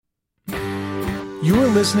You are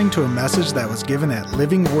listening to a message that was given at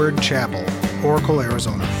Living Word Chapel, Oracle,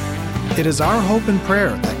 Arizona. It is our hope and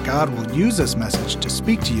prayer that God will use this message to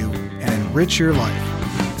speak to you and enrich your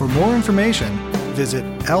life. For more information, visit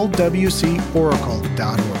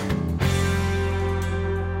lwcoracle.org.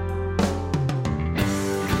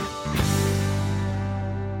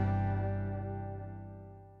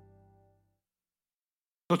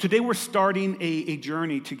 So today we're starting a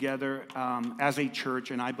journey together as a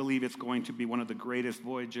church, and I believe it's going to be one of the greatest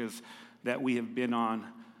voyages that we have been on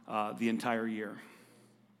the entire year.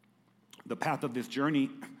 The path of this journey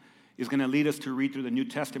is going to lead us to read through the New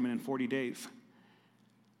Testament in 40 days.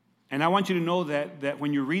 And I want you to know that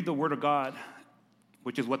when you read the Word of God,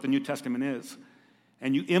 which is what the New Testament is,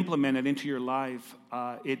 and you implement it into your life,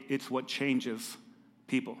 it's what changes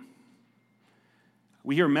people.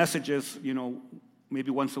 We hear messages, maybe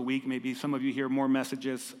once a week, maybe some of you hear more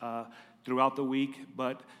messages throughout the week,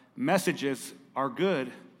 but messages are good,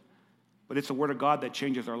 but it's the Word of God that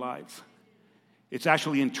changes our lives. It's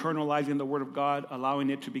actually internalizing the Word of God, allowing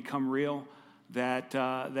it to become real, that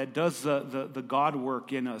does the God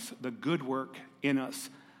work in us, the good work in us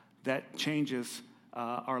that changes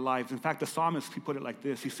our lives. In fact, the psalmist, he put it like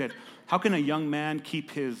this. He said, how can a young man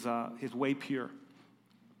keep his way pure?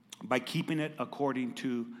 By keeping it according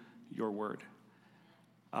to your word.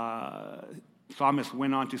 Psalmist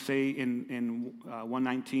went on to say in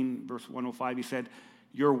 119 verse 105, he said,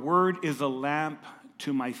 your word is a lamp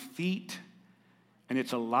to my feet and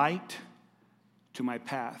it's a light to my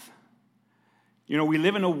path. We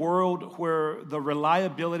live in a world where the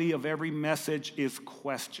reliability of every message is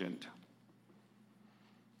questioned.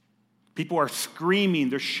 People are screaming,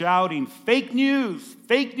 they're shouting, fake news,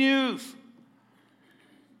 fake news.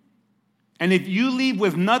 And if you leave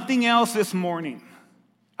with nothing else this morning,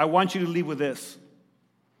 I want you to leave with this.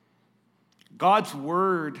 God's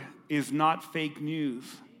word is not fake news.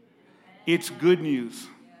 It's good news.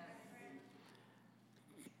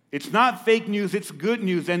 It's not fake news, it's good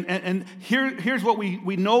news. And here's what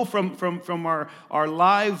we know from our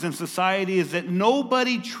lives and society is that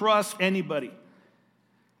nobody trusts anybody.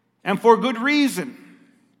 And for good reason.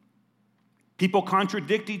 People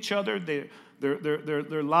contradict each other.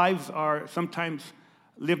 Their lives are sometimes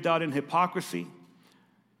lived out in hypocrisy.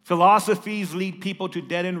 Philosophies lead people to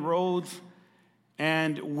dead-end roads,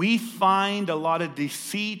 and we find a lot of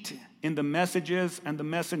deceit in the messages and the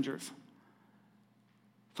messengers.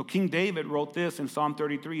 So King David wrote this in Psalm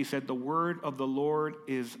 33. He said, the word of the Lord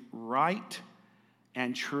is right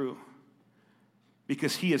and true,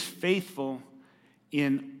 because he is faithful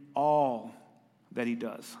in all that he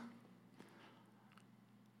does.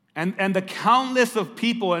 And the countless of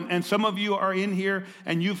people, and some of you are in here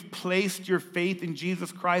and you've placed your faith in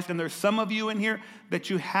Jesus Christ, and there's some of you in here that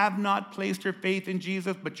you have not placed your faith in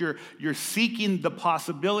Jesus, but you're seeking the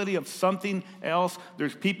possibility of something else.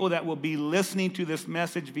 There's people that will be listening to this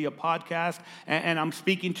message via podcast, and I'm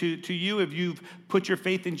speaking to you. If you've put your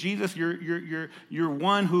faith in Jesus, you're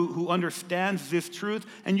one who understands this truth,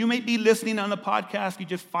 and you may be listening on the podcast, you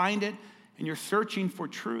just find it, and you're searching for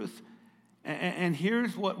truth. And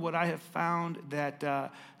here's what I have found, that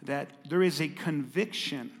there is a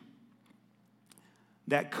conviction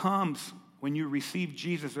that comes when you receive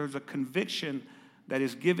Jesus. There's a conviction that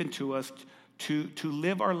is given to us to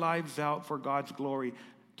live our lives out for God's glory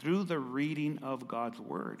through the reading of God's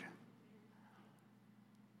word.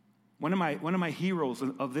 One of my heroes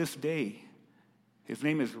of this day, his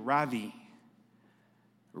name is Ravi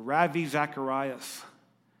Zacharias.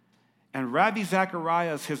 And Ravi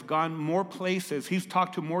Zacharias has gone more places. He's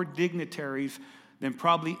talked to more dignitaries than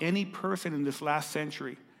probably any person in this last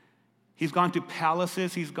century. He's gone to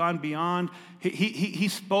palaces. He's gone beyond. He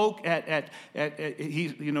spoke as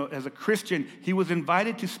a Christian. He was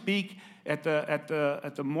invited to speak at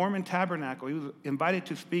the Mormon Tabernacle. He was invited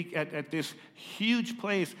to speak at this huge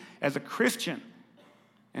place as a Christian,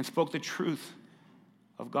 and spoke the truth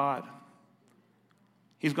of God.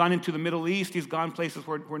 He's gone into the Middle East. He's gone places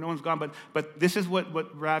where no one's gone. But this is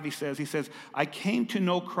what Ravi says. He says, I came to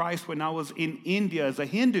know Christ when I was in India as a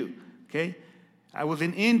Hindu, okay? I was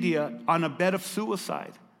in India on a bed of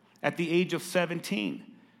suicide at the age of 17,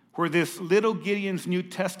 where this little Gideon's New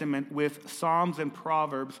Testament with Psalms and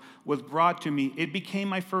Proverbs was brought to me. It became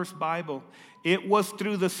my first Bible. It was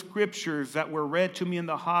through the scriptures that were read to me in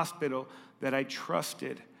the hospital that I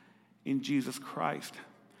trusted in Jesus Christ.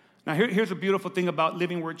 Now, here's a beautiful thing about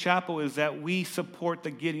Living Word Chapel is that we support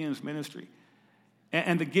the Gideon's ministry.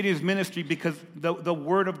 And the Gideon's ministry, because the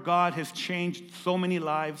Word of God has changed so many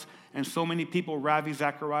lives and so many people. Ravi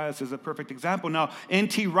Zacharias is a perfect example. Now,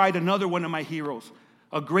 N.T. Wright, another one of my heroes,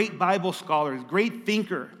 a great Bible scholar, a great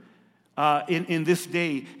thinker, in this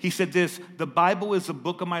day. He said this: the Bible is the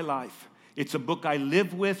book of my life. It's a book I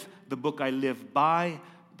live with, the book I live by,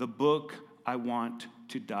 the book I want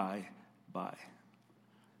to die by.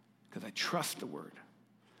 Because I trust the word.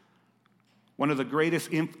 One of the greatest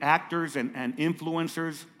actors and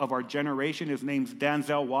influencers of our generation, his name's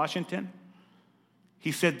Denzel Washington.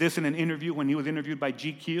 He said this in an interview when he was interviewed by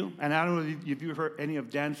GQ. And I don't know if you've heard any of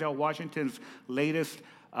Denzel Washington's latest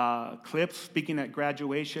clips, speaking at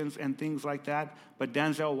graduations and things like that. But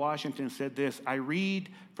Denzel Washington said this: I read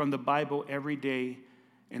from the Bible every day,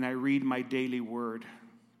 and I read my daily word.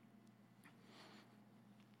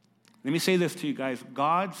 Let me say this to you guys.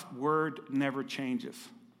 God's word never changes.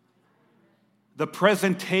 The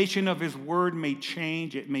presentation of his word may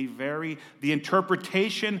change, it may vary. The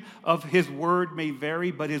interpretation of his word may vary,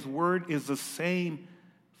 but his word is the same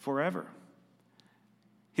forever.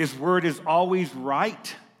 His word is always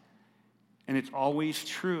right, and it's always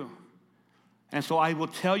true. And so I will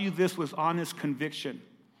tell you this with honest conviction.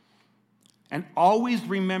 And always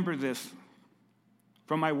remember this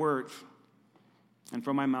from my words and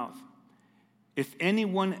from my mouth. If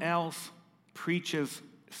anyone else preaches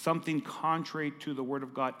something contrary to the word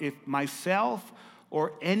of God, if myself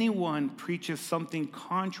or anyone preaches something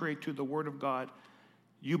contrary to the word of God,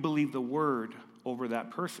 you believe the word over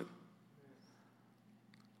that person.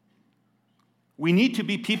 We need to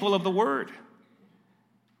be people of the word.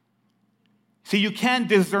 See, you can't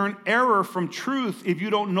discern error from truth if you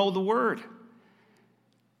don't know the word.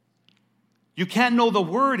 You can't know the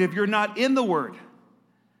word if you're not in the word.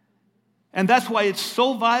 And that's why it's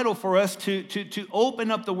so vital for us to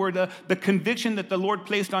open up the word. The conviction that the Lord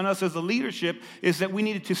placed on us as a leadership is that we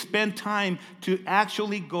needed to spend time to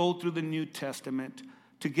actually go through the New Testament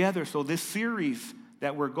together. So this series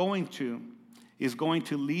that we're going to is going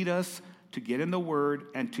to lead us to get in the word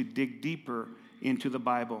and to dig deeper into the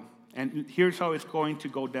Bible. And here's how it's going to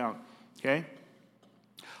go down, okay?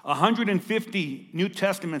 150 New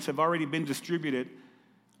Testaments have already been distributed,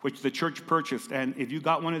 which the church purchased. And if you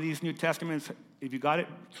got one of these New Testaments, if you got it,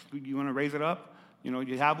 you want to raise it up? You know,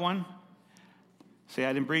 you have one? Say,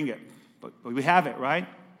 I didn't bring it. But we have it, right?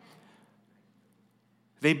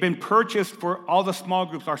 They've been purchased for all the small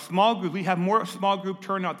groups. Our small group, we have more small group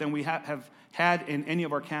turnout than we have had in any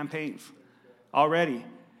of our campaigns already.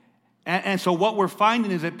 And so what we're finding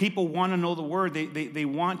is that people want to know the word. They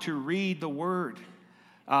want to read the word.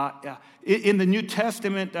 In the New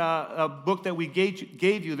Testament book that we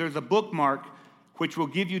gave you, there's a bookmark which will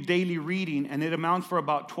give you daily reading, and it amounts for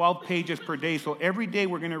about 12 pages per day. So every day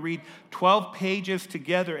we're going to read 12 pages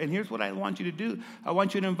together. And here's what I want you to do. I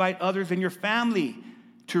want you to invite others in your family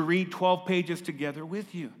to read 12 pages together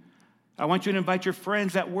with you. I want you to invite your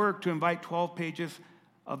friends at work to invite 12 pages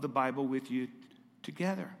of the Bible with you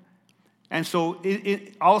together. And so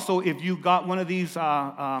also, if you got one of these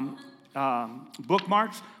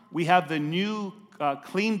bookmarks, we have the new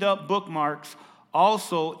cleaned up bookmarks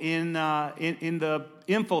also in the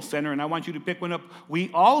info center, and I want you to pick one up. We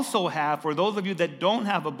also have, for those of you that don't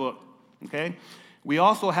have a book, okay, we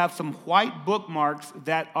also have some white bookmarks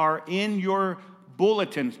that are in your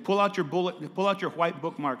bulletins. Pull out your white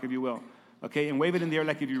bookmark, if you will, okay, and wave it in the air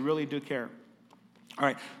like if you really do care. All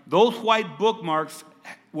right, those white bookmarks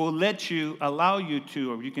will allow you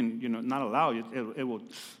to, or you can, not allow you, it will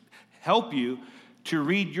help you to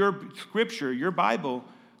read your scripture, your Bible,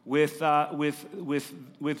 with Bible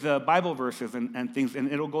verses and things, and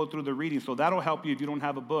it'll go through the reading. So that'll help you if you don't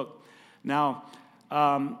have a book. Now,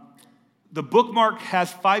 the bookmark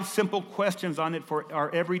has 5 simple questions on it for our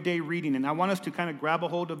everyday reading, and I want us to kind of grab a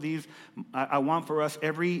hold of these. I want for us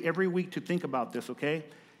every week to think about this, okay?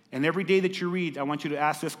 And every day that you read, I want you to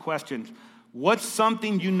ask this question. What's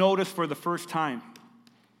something you noticed for the first time?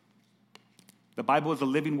 The Bible is a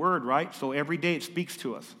living word, right? So every day it speaks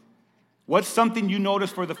to us. What's something you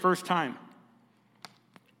noticed for the first time?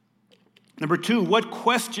 Number 2, what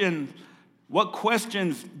questions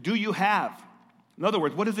do you have? In other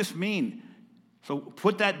words, what does this mean? So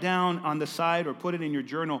put that down on the side or put it in your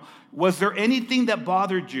journal. Was there anything that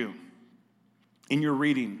bothered you in your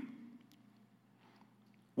reading?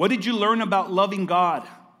 What did you learn about loving God?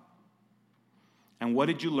 And what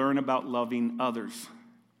did you learn about loving others?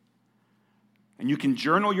 And you can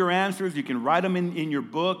journal your answers. You can write them in your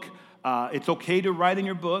book. It's okay to write in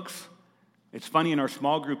your books. It's funny, in our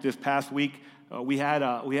small group this past week, we had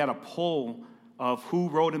a poll of who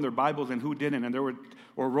wrote in their Bibles and who didn't, and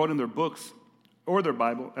or wrote in their books or their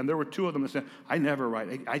Bible, and there were 2 of them that said, I never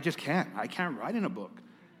write. I just can't. I can't write in a book.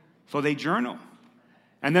 So they journal.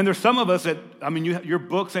 And then there's some of us that, your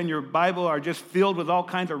books and your Bible are just filled with all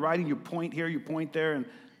kinds of writing. You point here, you point there. And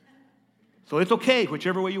So it's okay,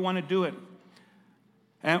 whichever way you want to do it.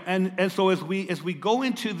 And so as we go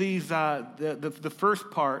into these the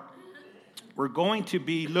first part, we're going to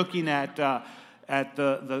be looking at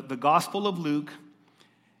the Gospel of Luke,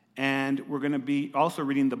 and we're going to be also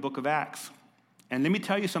reading the book of Acts. And let me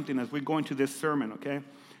tell you something as we go into this sermon, okay?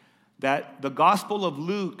 That the Gospel of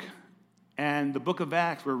Luke and the book of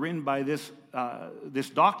Acts were written by this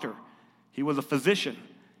doctor. He was a physician.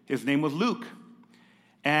 His name was Luke.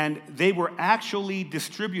 And they were actually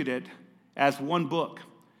distributed as one book.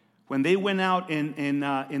 When they went out in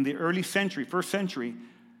the early century, first century,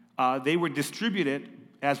 they were distributed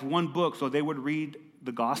as one book. So they would read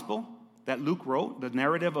the gospel that Luke wrote, the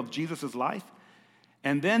narrative of Jesus' life,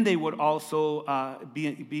 and then they would also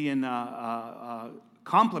be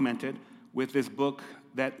complemented with this book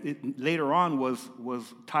that later on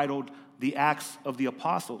was titled The Acts of the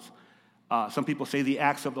Apostles. Some people say the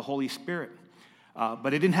Acts of the Holy Spirit.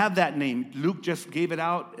 But it didn't have that name. Luke just gave it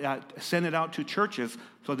out, sent it out to churches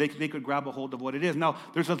so they could grab a hold of what it is. Now,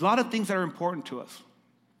 there's a lot of things that are important to us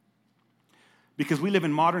because we live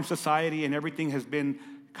in modern society and everything has been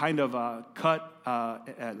kind of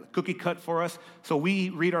cookie cut for us. So we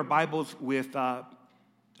read our Bibles with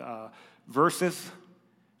verses.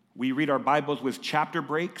 We read our Bibles with chapter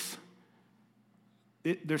breaks.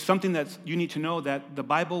 There's something that you need to know, that the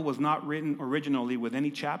Bible was not written originally with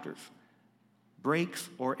any chapters, breaks,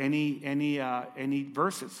 or any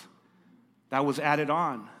verses. That was added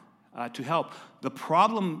on to help. The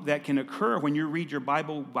problem that can occur when you read your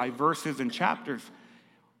Bible by verses and chapters,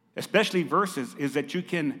 especially verses, is that you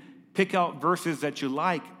can pick out verses that you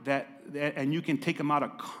like and you can take them out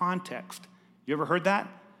of context. You ever heard that?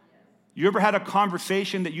 You ever had a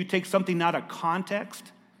conversation that you take something out of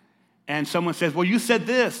context and someone says, well, you said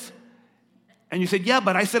this. And you said, yeah,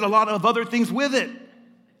 but I said a lot of other things with it.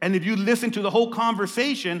 And if you listen to the whole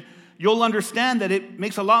conversation, you'll understand that it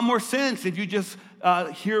makes a lot more sense if you just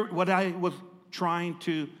hear what I was trying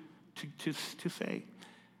to say.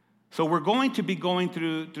 So we're going to be going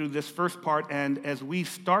through this first part, and as we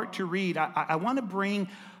start to read, I want to bring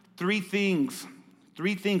three things,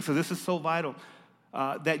 so this is so vital,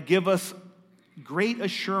 that give us great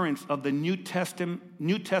assurance of the New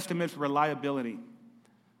Testament's reliability.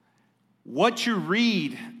 What you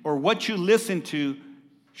read or what you listen to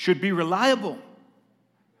should be reliable.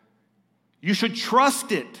 You should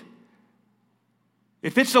trust it.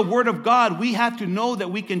 If it's the Word of God, we have to know that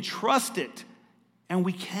we can trust it, and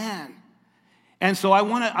we can. And so I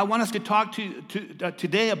want us to talk to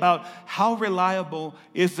today about how reliable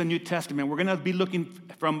is the New Testament. We're going to be looking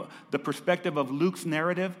from the perspective of Luke's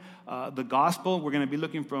narrative, the gospel. We're going to be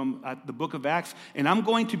looking from the book of Acts, and I'm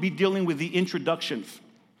going to be dealing with the introductions.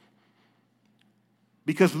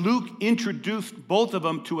 Because Luke introduced both of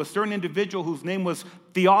them to a certain individual whose name was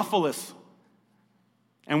Theophilus.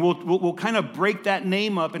 And we'll kind of break that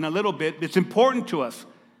name up in a little bit. It's important to us.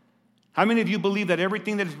 How many of you believe that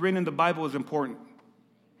everything that is written in the Bible is important?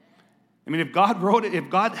 I mean, if God wrote it, if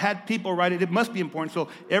God had people write it, it must be important. So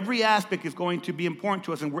every aspect is going to be important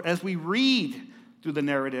to us. And as we read through the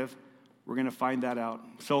narrative, we're going to find that out.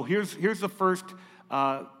 So here's the first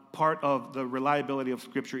part of the reliability of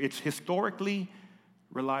Scripture. It's historically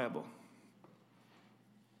reliable.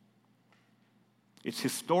 It's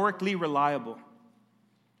historically reliable.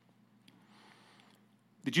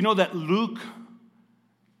 Did you know that Luke,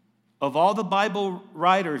 of all the Bible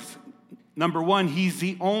writers, number one, he's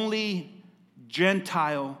the only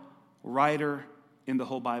Gentile writer in the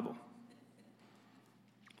whole Bible?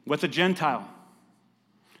 What's a Gentile?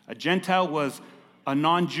 A Gentile was a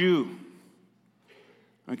non-Jew.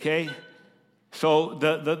 Okay? So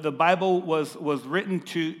the Bible was written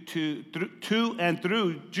to and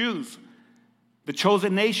through Jews, the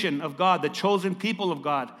chosen nation of God, the chosen people of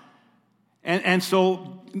God. And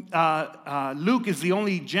so Luke is the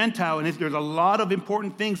only Gentile, and there's a lot of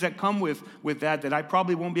important things that come with that I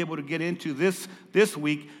probably won't be able to get into this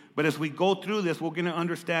week. But as we go through this, we're going to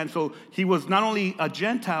understand. So he was not only a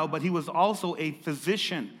Gentile, but he was also a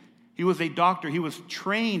physician. He was a doctor. He was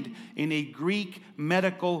trained in a Greek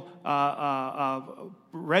medical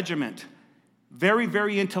regiment. Very,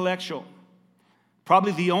 very intellectual.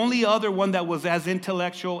 Probably the only other one that was as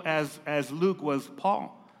intellectual as Luke was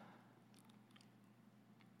Paul.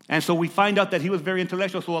 And so we find out that he was very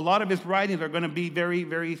intellectual. So a lot of his writings are going to be very,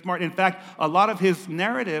 very smart. In fact, a lot of his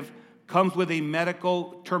narrative comes with a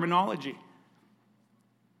medical terminology.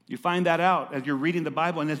 You find that out as you're reading the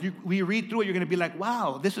Bible. And as we read through it, you're going to be like,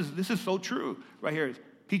 wow, this is so true right here.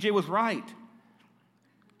 PJ was right.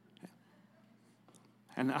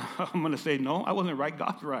 And I'm going to say, no, I wasn't right.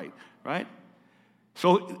 God's right?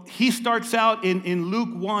 So he starts out in Luke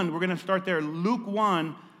 1. We're going to start there. Luke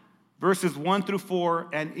 1, verses 1 through 4.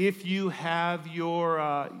 And if you have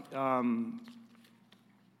your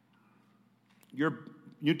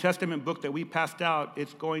New Testament book that we passed out,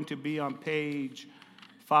 it's going to be on page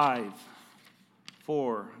 5,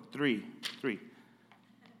 4, 3.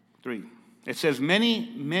 It says,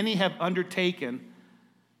 many have undertaken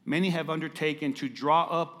to draw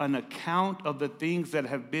up an account of the things that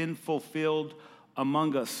have been fulfilled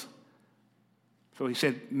among us. So he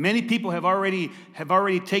said, many people have already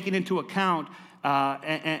taken into account,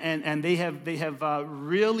 and they have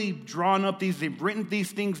really drawn up they've written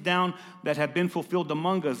these things down that have been fulfilled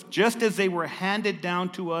among us, just as they were handed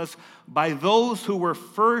down to us by those who were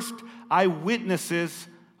first eyewitnesses.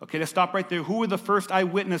 Okay, let's stop right there. Who were the first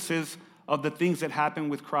eyewitnesses of the things that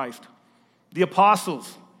happened with Christ? The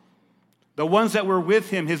apostles. The ones that were with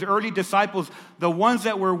him, his early disciples, the ones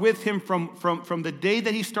that were with him from the day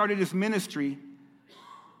that he started his ministry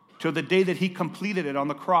to the day that he completed it on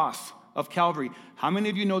the cross of Calvary. How many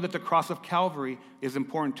of you know that the cross of Calvary is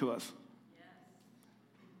important to us? Yes.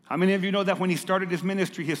 How many of you know that when he started his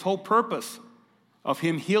ministry, his whole purpose of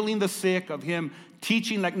him healing the sick, of him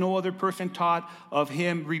teaching like no other person taught, of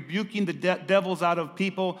him rebuking the devils out of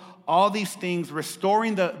people, all these things,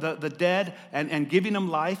 restoring the dead and giving them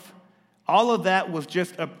life, all of that was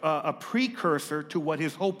just a precursor to what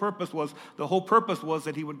his whole purpose was. The whole purpose was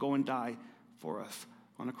that he would go and die for us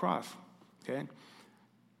on the cross, okay?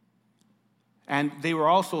 And they were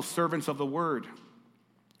also servants of the word.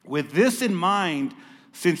 With this in mind,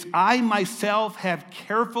 since I myself have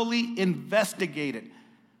carefully investigated.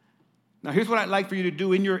 Now, here's what I'd like for you to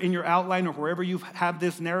do in your outline or wherever you have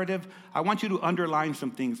this narrative. I want you to underline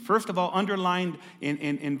some things. First of all, underline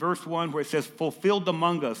in verse 1 where it says, fulfilled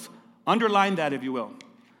among us. Underline that, if you will.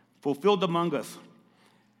 Fulfilled among us.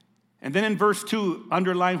 And then in verse 2,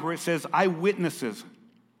 underline where it says, eyewitnesses.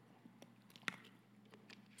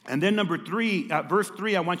 And then number 3, verse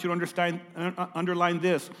 3, I want you to underline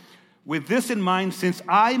this. With this in mind, since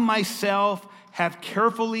I myself have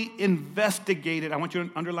carefully investigated, I want you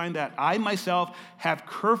to underline that. I myself have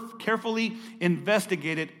carefully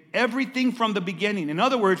investigated everything from the beginning. In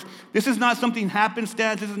other words, this is not something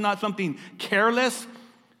happenstance. This is not something careless.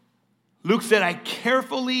 Luke said, I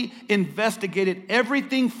carefully investigated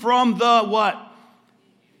everything from the what?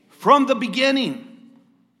 From the beginning.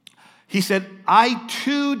 He said, I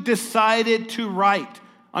too decided to write.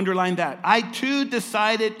 Underline that. I too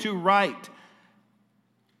decided to write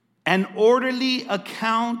an orderly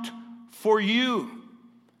account for you,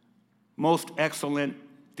 most excellent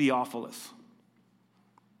Theophilus.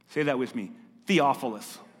 Say that with me.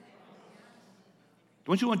 Theophilus.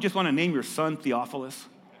 Don't you just want to name your son Theophilus?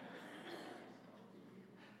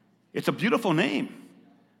 It's a beautiful name.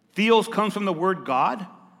 Theos comes from the word God.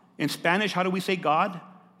 In Spanish, how do we say God?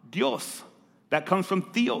 Dios. That comes from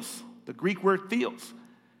theos, the Greek word theos.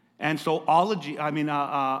 And so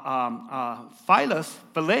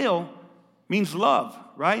phileo, means love,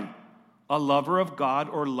 right? A lover of God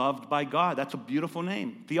or loved by God. That's a beautiful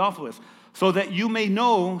name, Theophilus. So that you may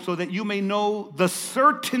know the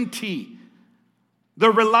certainty,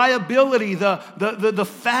 the reliability, the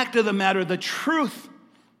fact of the matter, the truth.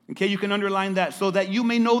 Okay, you can underline that. So that you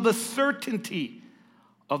may know the certainty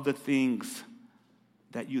of the things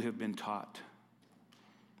that you have been taught.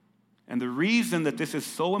 And the reason that this is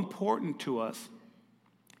so important to us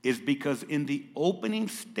is because in the opening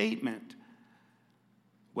statement,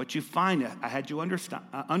 what you find, I had you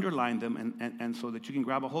underline them and so that you can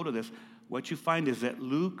grab a hold of this, what you find is that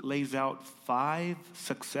Luke lays out 5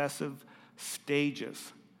 successive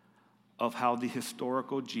stages of how the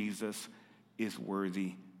historical Jesus is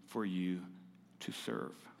worthy for you to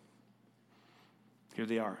serve. Here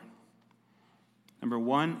they are. Number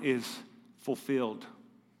 1 is fulfilled.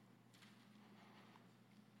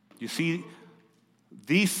 You see,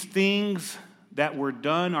 these things that were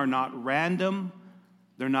done are not random,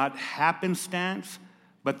 they're not happenstance,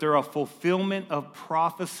 but they're a fulfillment of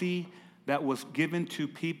prophecy that was given to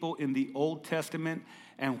people in the Old Testament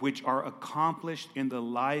and which are accomplished in the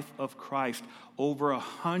life of Christ. Over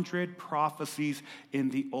 100 prophecies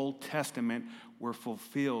in the Old Testament were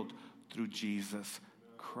fulfilled through Jesus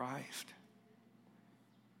Christ.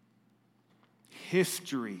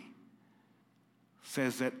 History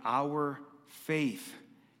says that our faith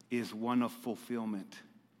is one of fulfillment.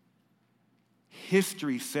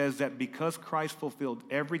 History says that because Christ fulfilled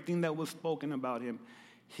everything that was spoken about him,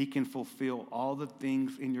 he can fulfill all the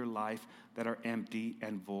things in your life that are empty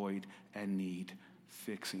and void and need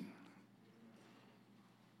fixing.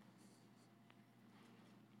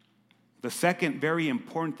 The second very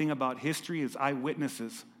important thing about history is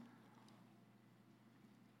eyewitnesses.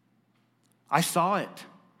 I saw it.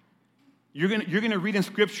 You're going to read in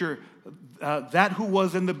Scripture that who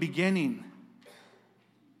was in the beginning.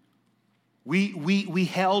 We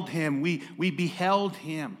held him. We beheld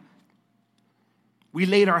him. We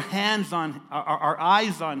laid our hands on, our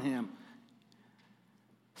eyes on him.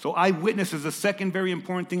 So eyewitness is the second very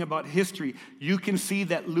important thing about history. You can see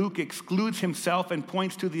that Luke excludes himself and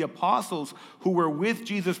points to the apostles who were with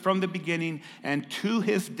Jesus from the beginning and to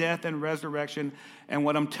his death and resurrection. And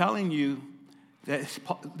what I'm telling you,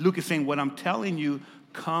 Luke is saying, what I'm telling you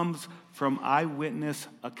comes from eyewitness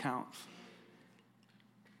accounts.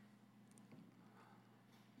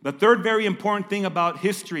 The third very important thing about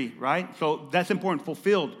history, right? So that's important,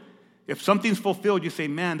 fulfilled. If something's fulfilled, you say,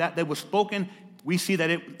 man, that was spoken. We see that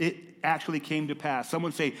it actually came to pass.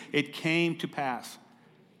 Someone say, it came to pass.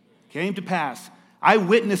 Came to pass.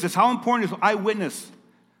 Eyewitnesses. How important is eyewitness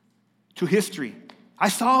to history? I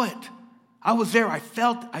saw it. I was there. I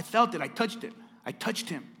felt it. I touched it. I touched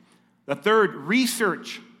him. The third,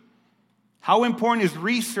 research. How important is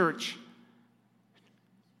research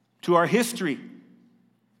to our history?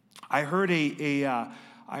 I heard on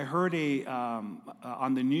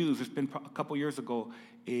the news, it's been a couple years ago,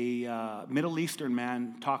 a Middle Eastern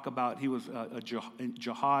man talk about, he was a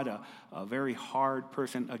jihad, a very hard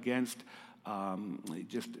person against,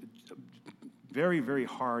 just very, very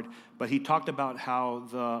hard. But he talked about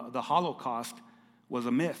how the Holocaust was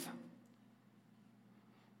a myth.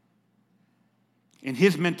 In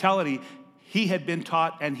his mentality, he had been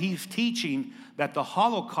taught, and he's teaching that the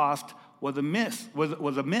Holocaust was a myth.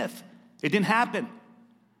 Was a myth. It didn't happen.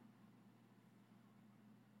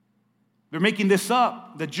 They're making this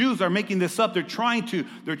up. The Jews are making this up. They're trying to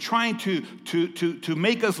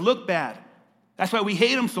make us look bad. That's why we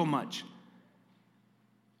hate them so much.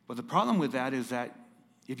 But the problem with that is that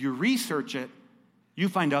if you research it, you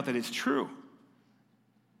find out that it's true.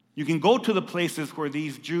 You can go to the places where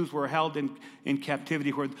these Jews were held in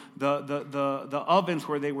captivity, where the ovens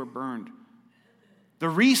where they were burned. The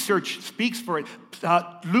research speaks for it.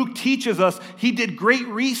 Luke teaches us he did great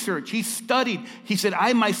research. He studied. He said,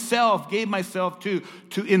 I myself gave myself to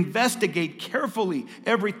investigate carefully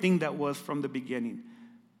everything that was from the beginning.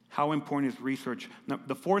 How important is research? Now,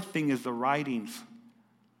 the fourth thing is the writings.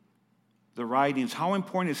 The writings. How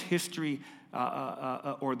important is history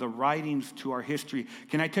or the writings to our history?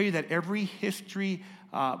 Can I tell you that every history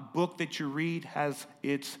book that you read has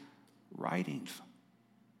its writings?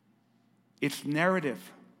 It's narrative.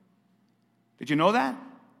 Did you know that?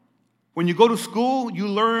 When you go to school, you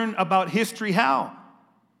learn about history how?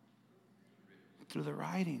 Through the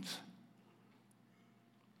writings.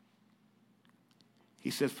 He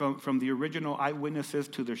says from the original eyewitnesses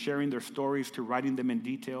to their sharing their stories to writing them in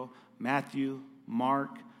detail, Matthew, Mark,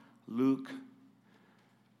 Luke,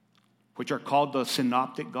 which are called the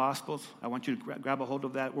Synoptic Gospels. I want you to grab a hold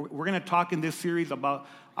of that. We're going to talk in this series about,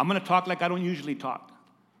 I'm going to talk like I don't usually talk.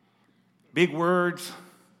 Big words.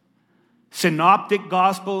 Synoptic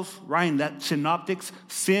Gospels. Ryan, that synoptics,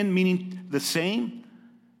 syn meaning the same.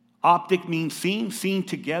 Optic means seen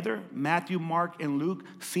together. Matthew, Mark, and Luke,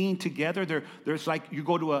 seen together. There's like you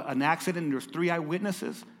go to an accident and there's 3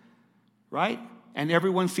 eyewitnesses, right? And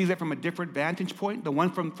everyone sees it from a different vantage point. The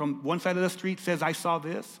one from one side of the street says, I saw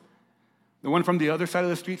this. The one from the other side of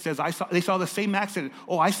the street says, they saw the same accident.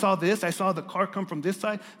 Oh, I saw this. I saw the car come from this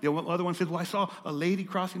side. The other one says, well, I saw a lady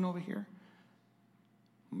crossing over here.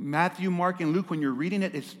 Matthew, Mark, and Luke, when you're reading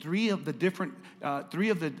it, it's three of the different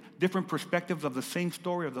perspectives of the same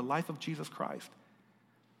story of the life of Jesus Christ.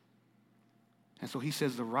 And so he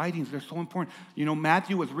says the writings, they're so important. You know,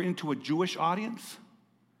 Matthew was written to a Jewish audience.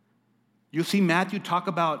 You'll see Matthew talk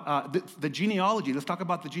about the genealogy. Let's talk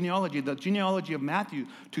about the genealogy. The genealogy of Matthew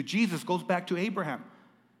to Jesus goes back to Abraham.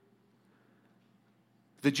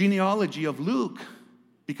 The genealogy of Luke,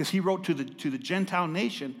 because he wrote to the Gentile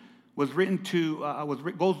nation, was written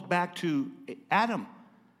goes back to Adam,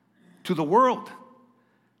 to the world.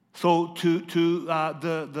 So to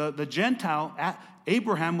the Gentile,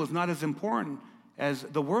 Abraham was not as important as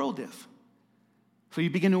the world is. So you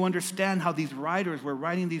begin to understand how these writers were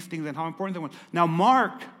writing these things and how important they were. Now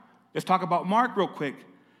Mark, let's talk about Mark real quick.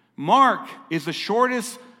 Mark is the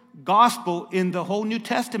shortest gospel in the whole New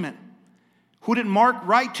Testament. Who did Mark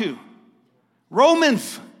write to?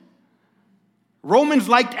 Romans. Romans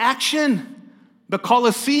liked action. The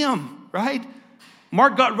Colosseum, right?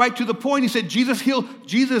 Mark got right to the point. He said Jesus,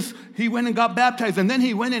 he went and got baptized, and then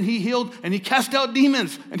he went and he healed, and he cast out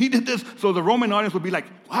demons, and he did this. So the Roman audience would be like,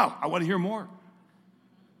 wow, I want to hear more.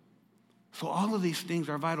 So all of these things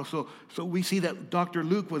are vital. So we see that Dr.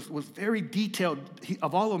 Luke was very detailed.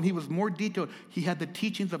 Of all of them, he was more detailed. He had the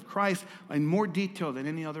teachings of Christ in more detail than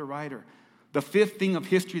any other writer. The fifth thing of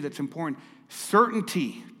history that's important,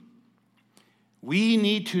 certainty. We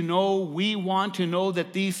need to know, we want to know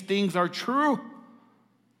that these things are true.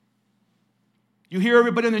 You hear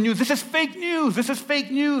everybody in the news, this is fake news, this is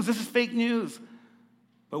fake news, this is fake news.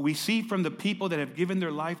 But we see from the people that have given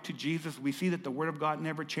their life to Jesus, we see that the Word of God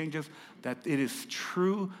never changes, that it is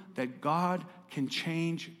true that God can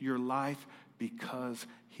change your life because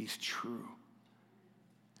He's true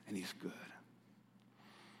and He's good.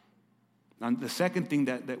 Now, the second thing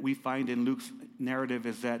that we find in Luke's narrative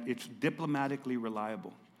is that it's diplomatically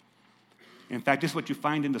reliable. In fact, this is what you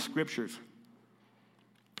find in the Scriptures.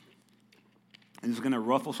 And this is going to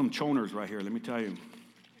ruffle some choners right here, let me tell you.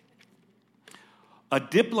 A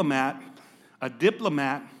diplomat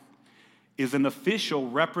is an official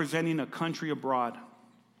representing a country abroad.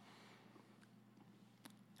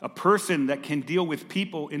 A person that can deal with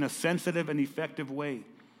people in a sensitive and effective way.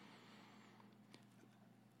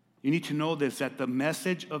 You need to know this, that the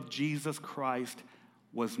message of Jesus Christ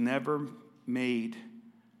was never made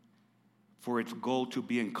for its goal to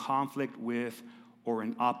be in conflict with or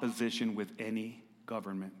in opposition with any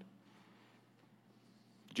government.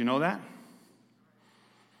 Did you know that?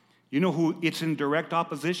 You know who it's in direct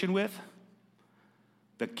opposition with?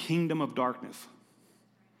 The kingdom of darkness.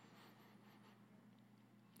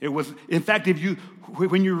 It was, in fact,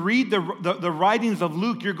 when you read the writings of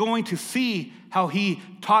Luke, you're going to see how he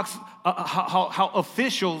talks, how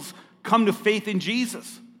officials come to faith in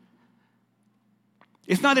Jesus.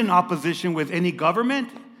 It's not in opposition with any government.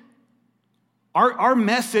 Our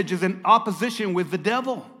message is in opposition with the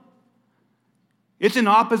devil. It's in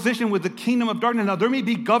opposition with the kingdom of darkness. Now, there may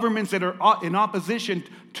be governments that are in opposition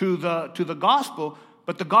to the gospel,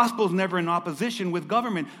 but the gospel is never in opposition with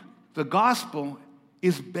government. The gospel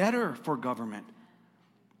is better for government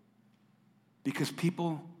because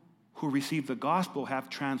people who receive the gospel have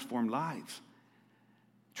transformed lives,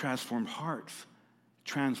 transformed hearts,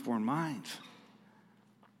 transformed minds.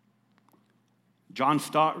 John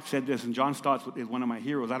Stott said this, and John Stott is one of my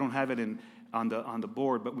heroes. I don't have it on the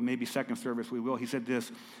board, but maybe second service we will. He said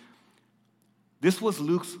this. This was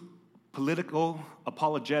Luke's political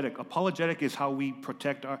apologetic. Apologetic is how we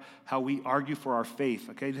how we argue for our faith.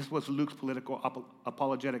 Okay, this was Luke's political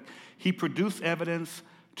apologetic. He produced evidence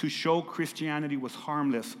to show Christianity was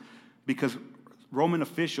harmless because Roman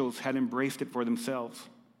officials had embraced it for themselves.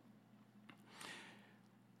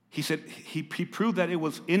 He said he proved that it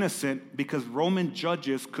was innocent because Roman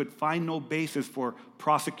judges could find no basis for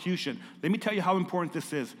prosecution. Let me tell you how important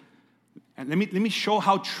this is. And let me show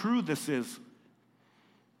how true this is.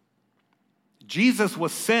 Jesus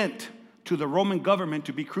was sent to the Roman government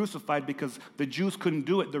to be crucified because the Jews couldn't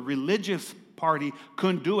do it. The religious party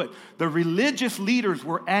couldn't do it. The religious leaders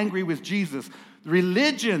were angry with Jesus.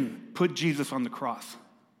 Religion put Jesus on the cross.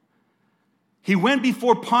 He went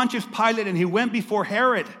before Pontius Pilate and he went before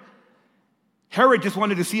Herod. Herod just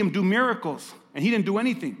wanted to see him do miracles, and he didn't do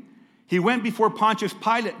anything. He went before Pontius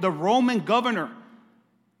Pilate, the Roman governor,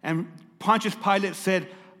 and Pontius Pilate said,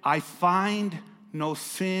 I find no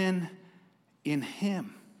sin in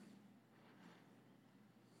him.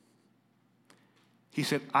 He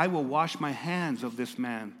said, I will wash my hands of this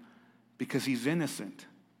man because he's innocent.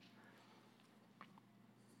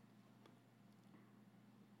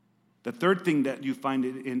 The third thing that you find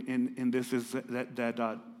in this is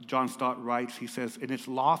that John Stott writes, he says, and it's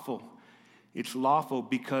lawful. It's lawful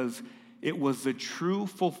because it was the true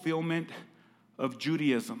fulfillment of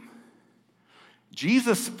Judaism.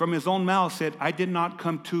 Jesus, from his own mouth, said, I did not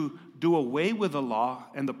come to do away with the law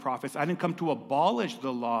and the prophets. I didn't come to abolish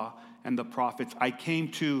the law and the prophets. I came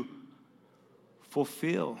to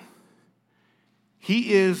fulfill.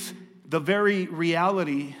 He is the very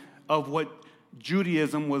reality of what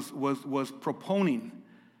Judaism was proponing.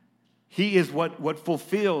 He is what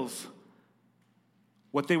fulfills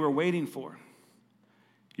what they were waiting for.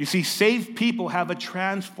 You see, saved people have a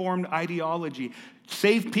transformed ideology.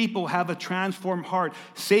 Saved people have a transformed heart.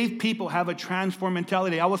 Saved people have a transformed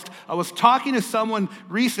mentality. I was talking to someone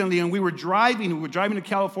recently, and we were driving to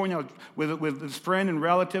California with this friend and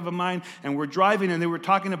relative of mine, and we're driving, and they were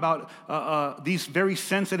talking about these very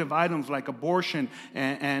sensitive items like abortion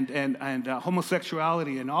and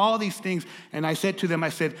homosexuality and all these things. And I said to them,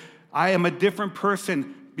 I am a different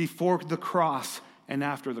person before the cross and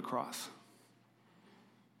after the cross.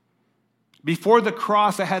 Before the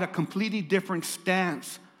cross, I had a completely different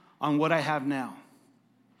stance on what I have now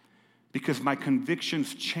because my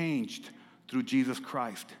convictions changed through Jesus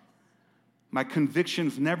Christ. My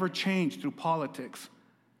convictions never changed through politics.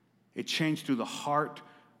 It changed through the heart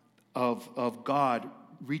of God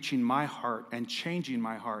reaching my heart and changing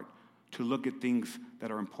my heart to look at things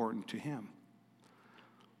that are important to Him.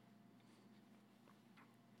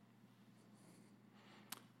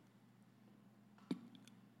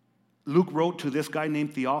 Luke wrote to this guy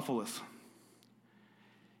named Theophilus.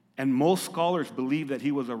 And most scholars believe that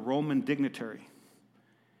he was a Roman dignitary.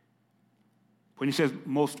 When he says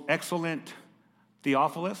most excellent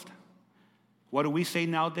Theophilus, what do we say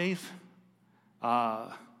nowadays?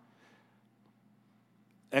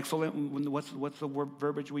 Excellent, what's the word,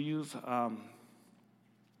 verbiage we use?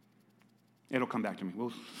 It'll come back to me.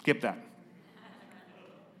 We'll skip that.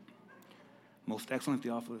 Most excellent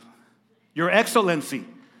Theophilus. Your Excellency,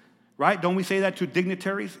 right? Don't we say that to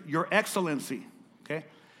dignitaries? Your Excellency, okay?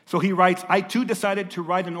 So he writes, I too decided to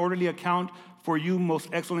write an orderly account for you, most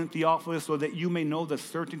excellent Theophilus, so that you may know the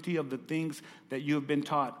certainty of the things that you have been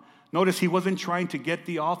taught. Notice he wasn't trying to get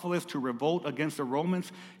Theophilus to revolt against the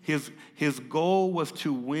Romans. His goal was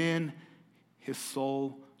to win his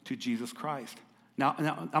soul to Jesus Christ. Now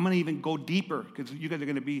I'm going to even go deeper because you guys are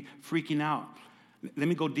going to be freaking out. Let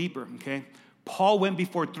me go deeper, okay? Paul went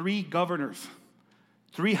before 3 governors,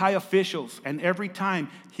 3 high officials, and every time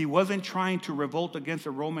he wasn't trying to revolt against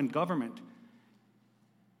the Roman government.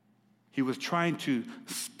 He was trying to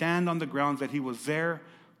stand on the grounds that he was there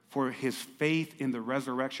for his faith in the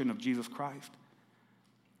resurrection of Jesus Christ.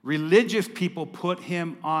 Religious people put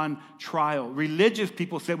him on trial. Religious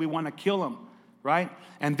people said, we want to kill him, right?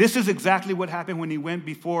 And this is exactly what happened when he went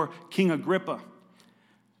before King Agrippa.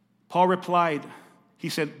 Paul replied, he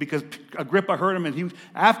said, because Agrippa heard him, and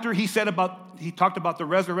after he talked about the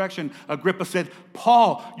resurrection, Agrippa said,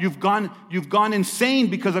 Paul, you've gone insane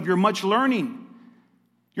because of your much learning.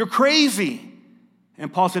 You're crazy.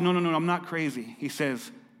 And Paul said, no, I'm not crazy. He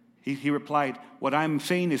says, he replied, what I'm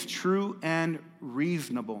saying is true and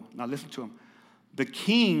reasonable. Now listen to him. The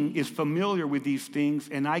king is familiar with these things,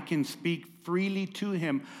 and I can speak freely to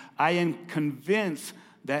him. I am convinced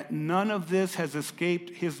that none of this has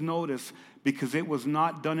escaped his notice because it was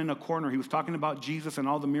not done in a corner. He was talking about Jesus and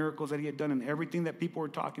all the miracles that he had done and everything that people were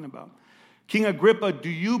talking about. King Agrippa, do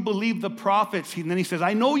you believe the prophets? And then he says,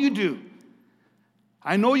 I know you do.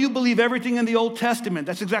 I know you believe everything in the Old Testament.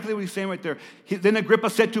 That's exactly what he's saying right there. Then Agrippa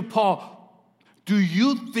said to Paul, do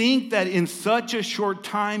you think that in such a short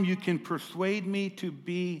time you can persuade me to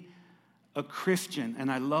be a Christian?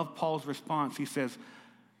 And I love Paul's response. He says,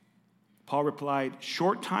 Paul replied,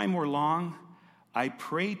 short time or long, I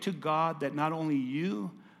pray to God that not only you,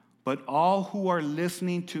 but all who are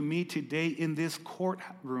listening to me today in this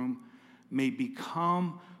courtroom may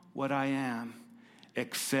become what I am,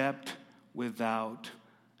 except without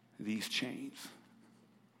these chains.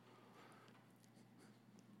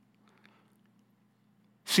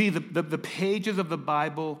 See, the pages of the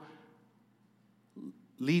Bible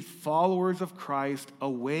lead followers of Christ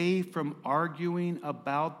away from arguing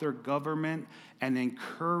about their government and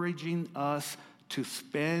encouraging us to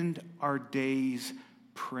spend our days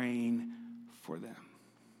praying for them.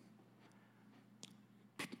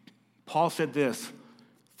 Paul said this,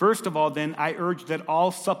 first of all, then, I urge that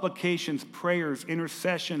all supplications, prayers,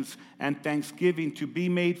 intercessions, and thanksgiving to be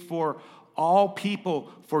made for all people,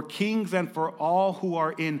 for kings and for all who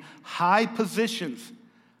are in high positions,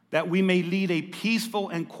 that we may lead a peaceful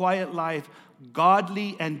and quiet life,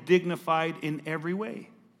 godly and dignified in every way.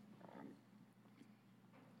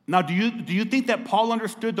 Now, do you think that Paul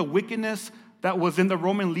understood the wickedness that was in the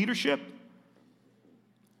Roman leadership?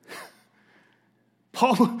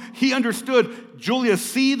 Paul, he understood Julius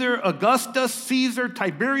Caesar, Augustus, Caesar,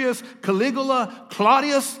 Tiberius, Caligula,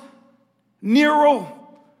 Claudius, Nero.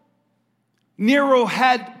 Nero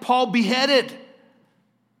had Paul beheaded.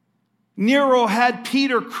 Nero had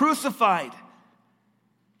Peter crucified.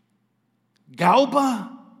 Galba,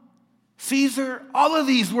 Caesar, all of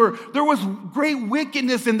these there was great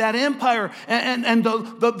wickedness in that empire. And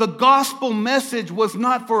the gospel message was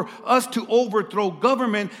not for us to overthrow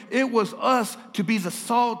government. It was us to be the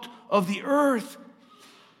salt of the earth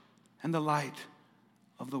and the light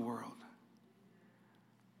of the world.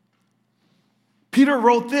 Peter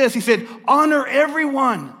wrote this. He said, honor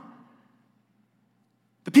everyone.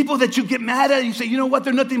 The people that you get mad at, you say, you know what,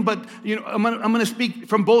 they're nothing but, I'm going to speak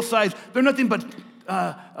from both sides. They're nothing but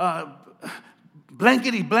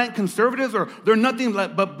blankety-blank conservatives, or they're nothing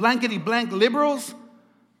but blankety-blank liberals.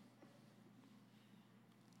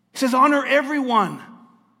 He says, honor everyone.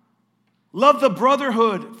 Love the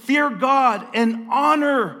brotherhood. Fear God and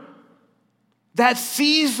honor that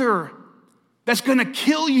Caesar that's going to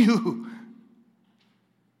kill you.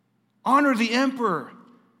 Honor the emperor.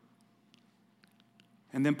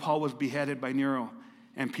 And then Paul was beheaded by Nero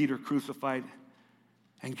and Peter crucified.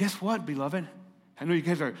 And guess what, beloved? I know you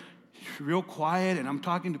guys are real quiet, and I'm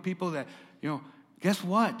talking to people that, guess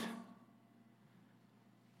what?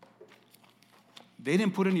 They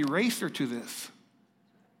didn't put an eraser to this.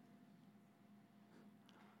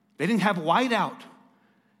 They didn't have whiteout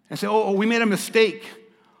and say, oh, we made a mistake.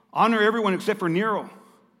 Honor everyone except for Nero.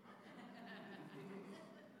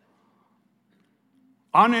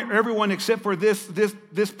 Honor everyone except for this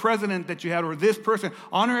president that you had, or this person.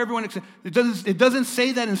 Honor everyone except. It doesn't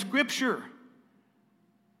say that in Scripture.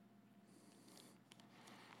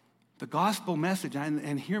 The gospel message,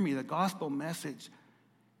 and hear me, the gospel message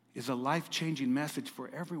is a life-changing message for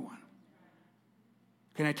everyone.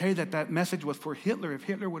 Can I tell you that message was for Hitler? If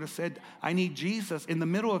Hitler would have said, I need Jesus, in the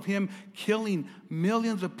middle of him killing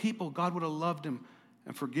millions of people, God would have loved him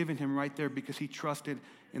and forgiven him right there because he trusted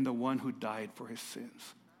in the one who died for his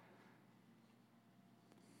sins.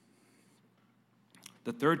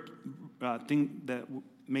 The third thing that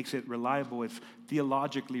makes it reliable is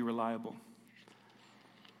theologically reliable.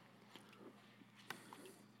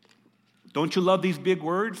 Don't you love these big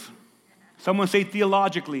words? Someone say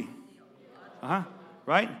theologically.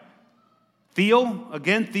 Right? Theo,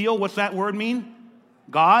 again, theo, what's that word mean?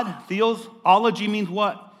 God. Theology means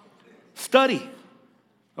what? Study.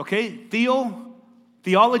 Okay?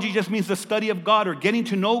 Theology just means the study of God or getting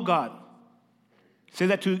to know God. Say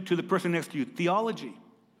that to the person next to you. Theology.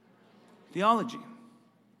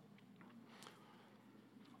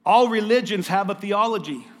 All religions have a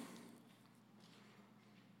theology,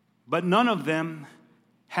 but none of them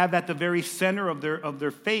have at the very center of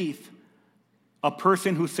their faith a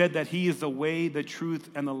person who said that he is the way, the truth,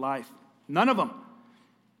 and the life. None of them.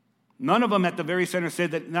 None of them at the very center said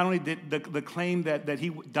that not only did the claim that he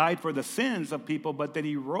died for the sins of people, but that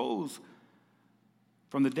he rose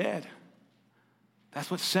from the dead. That's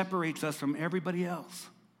what separates us from everybody else.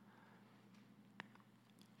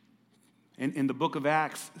 In the book of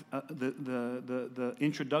Acts, the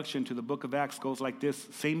introduction to the book of Acts goes like this.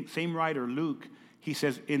 Same writer, Luke, he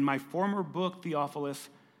says, in my former book, Theophilus,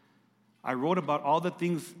 I wrote about all the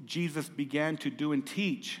things Jesus began to do and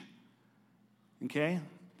teach. Okay?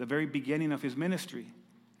 The very beginning of his ministry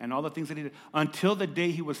and all the things that he did until the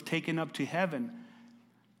day he was taken up to heaven.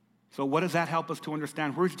 So what does that help us to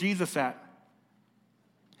understand? Where's Jesus at?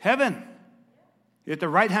 Heaven. At the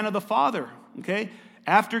right hand of the Father. Okay?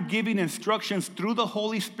 After giving instructions through the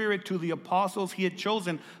Holy Spirit to the apostles he had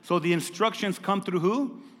chosen. So the instructions come through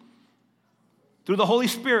who? Through the Holy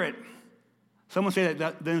Spirit. Someone say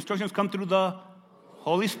that the instructions come through the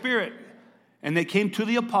Holy Spirit. And they came to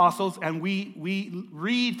the apostles, and we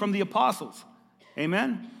read from the apostles.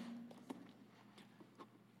 Amen?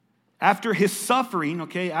 After his suffering,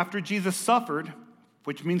 okay, after Jesus suffered,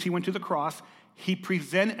 which means he went to the cross, he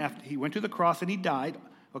went to the cross and he died,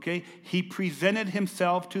 okay? He presented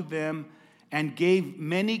himself to them and gave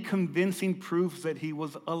many convincing proofs that he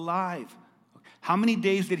was alive. How many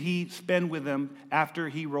days did he spend with them after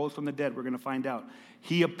he rose from the dead? We're going to find out.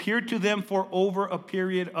 He appeared to them for over a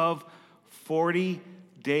period of 40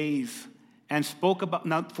 days and spoke about,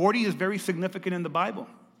 now 40 is very significant in the Bible.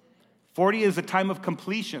 40 is a time of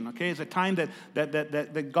completion, okay? It's a time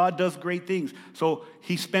that God does great things. So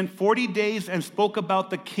he spent 40 days and spoke about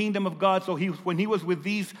the kingdom of God. So when he was with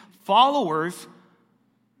these followers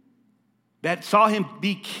that saw him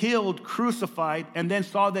be killed, crucified, and then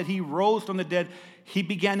saw that he rose from the dead, he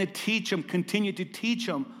began to teach them, continued to teach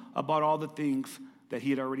them about all the things that he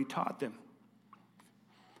had already taught them.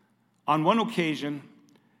 On one occasion,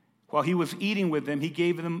 while he was eating with them, he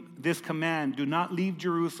gave them this command: do not leave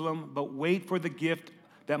Jerusalem, but wait for the gift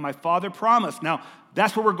that my Father promised. Now,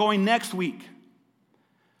 that's where we're going next week.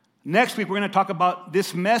 Next week, we're going to talk about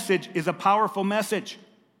this message is a powerful message.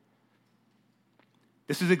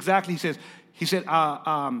 This is exactly, he said,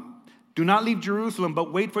 do not leave Jerusalem,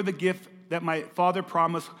 but wait for the gift that my Father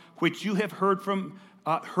promised, which you have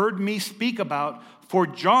heard me speak about. For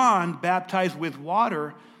John baptized with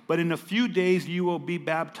water, but in a few days you will be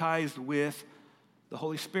baptized with the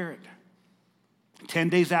Holy Spirit. 10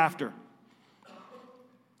 days after.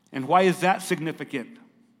 And why is that significant?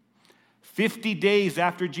 50 days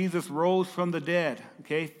after Jesus rose from the dead,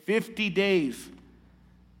 okay? 50 days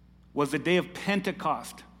was the day of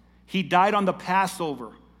Pentecost. He died on the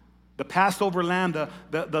Passover lamb,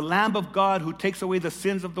 the Lamb of God who takes away the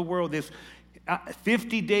sins of the world.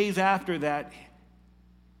 50 days after that,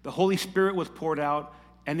 the Holy Spirit was poured out,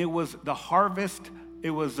 and it was the harvest.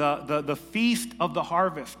 It was the feast of the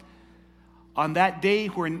harvest. On that day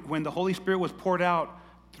when the Holy Spirit was poured out,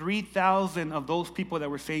 3,000 of those people that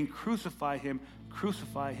were saying, crucify him,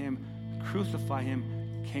 crucify him, crucify him,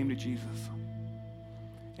 came to Jesus.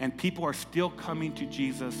 And people are still coming to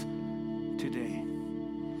Jesus today.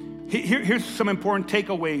 Here's some important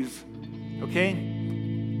takeaways, okay,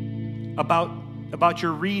 about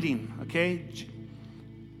your reading, okay?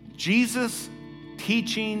 Jesus'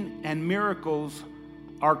 teaching and miracles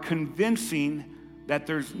are convincing that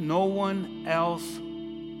there's no one else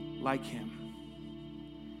like him.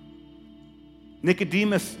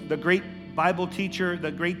 Nicodemus, the great Bible teacher,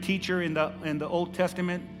 the great teacher in the Old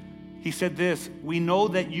Testament, he said this, "We know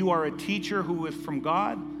that you are a teacher who is from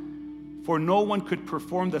God, for no one could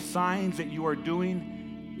perform the signs that you are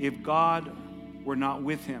doing if God were not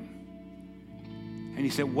with him." And he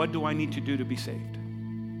said, "What do I need to do to be saved?"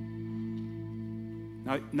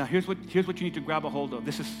 Now here's what you need to grab a hold of.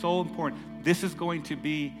 This is so important. This is going to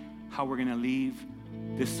be how we're going to leave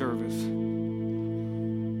this service.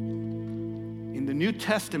 In the New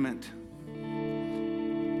Testament,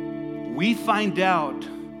 we find out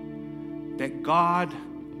that God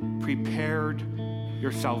prepared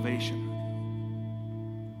your salvation.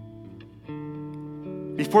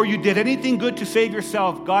 Before you did anything good to save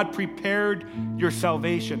yourself, God prepared your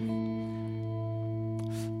salvation.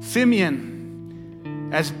 Simeon,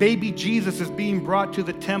 as baby Jesus is being brought to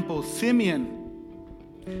the temple, Simeon,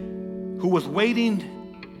 who was waiting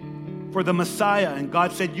for the Messiah, and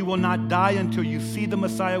God said, "You will not die until you see the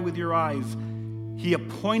Messiah with your eyes." He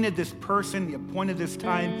appointed this person, he appointed this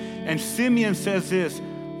time, and Simeon says this,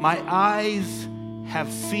 "My eyes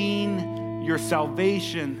have seen your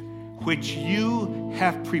salvation, which you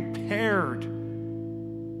have prepared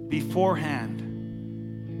beforehand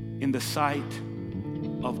in the sight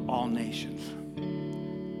of all nations."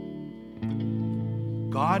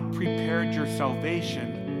 God prepared your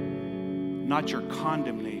salvation, not your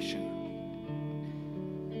condemnation.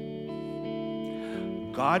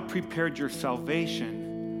 God prepared your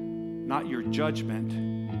salvation, not your judgment,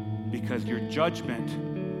 because your judgment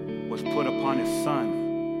was put upon his Son,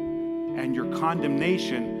 and your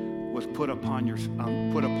condemnation was put upon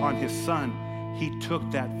his Son. He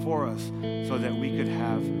took that for us so that we could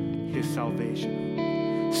have his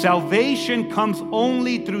salvation. Salvation comes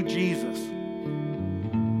only through Jesus.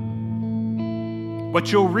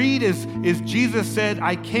 What you'll read is Jesus said,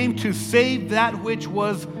 "I came to save that which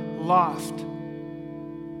was lost."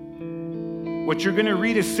 What you're going to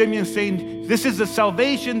read is Simeon saying, this is the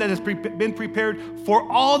salvation that has been prepared for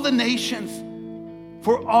all the nations,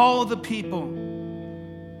 for all the people.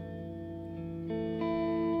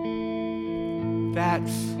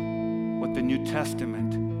 That's what the New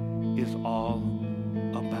Testament is all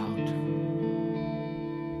about.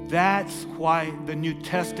 That's why the New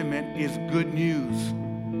Testament is good news.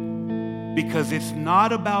 Because it's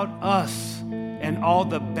not about us and all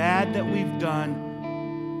the bad that we've done.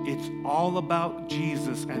 It's all about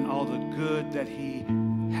Jesus and all the good that he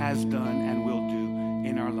has done and will do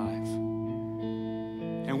in our lives.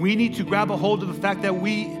 And we need to grab a hold of the fact that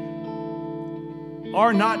we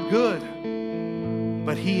are not good,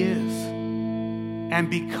 but he is. And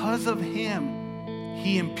because of him,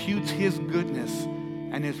 he imputes his goodness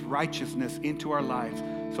and his righteousness into our lives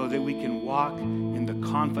so that we can walk in the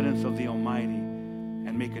confidence of the Almighty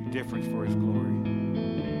and make a difference for his glory.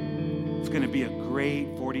 It's going to be a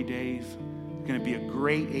great 40 days. It's going to be a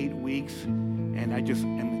great 8 weeks. And I just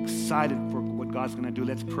am excited for what God's going to do.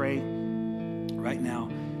 Let's pray right now.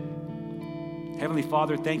 Heavenly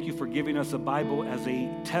Father, thank you for giving us a Bible as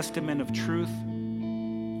a testament of truth.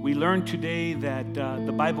 We learned today that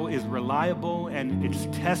the Bible is reliable and it's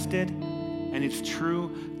tested and it's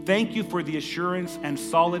true. Thank you for the assurance and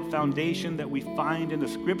solid foundation that we find in the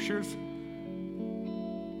Scriptures.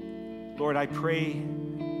 Lord, I pray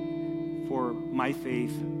for my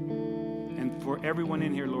faith and for everyone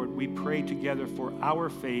in here, Lord. We pray together for our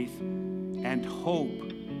faith and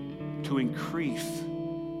hope to increase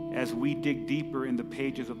as we dig deeper in the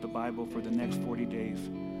pages of the Bible for the next 40 days.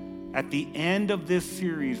 At the end of this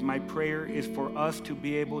series, my prayer is for us to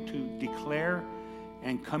be able to declare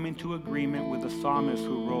and come into agreement with the psalmist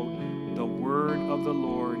who wrote, "The word of the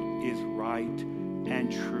Lord is right and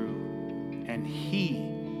true, and he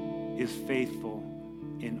is faithful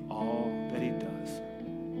in all that he does."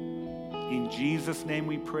 In Jesus' name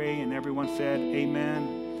we pray, and everyone said, amen.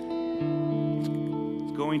 It's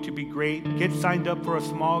going to be great. Get signed up for a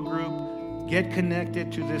small group. Get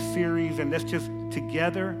connected to this series, and let's just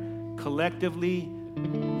together, collectively,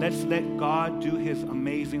 let's let God do his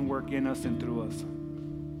amazing work in us and through us.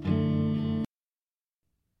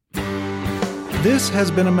 This has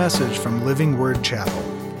been a message from Living Word Chapel.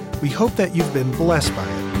 We hope that you've been blessed by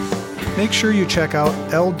it. Make sure you check out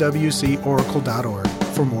lwcoracle.org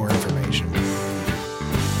for more information.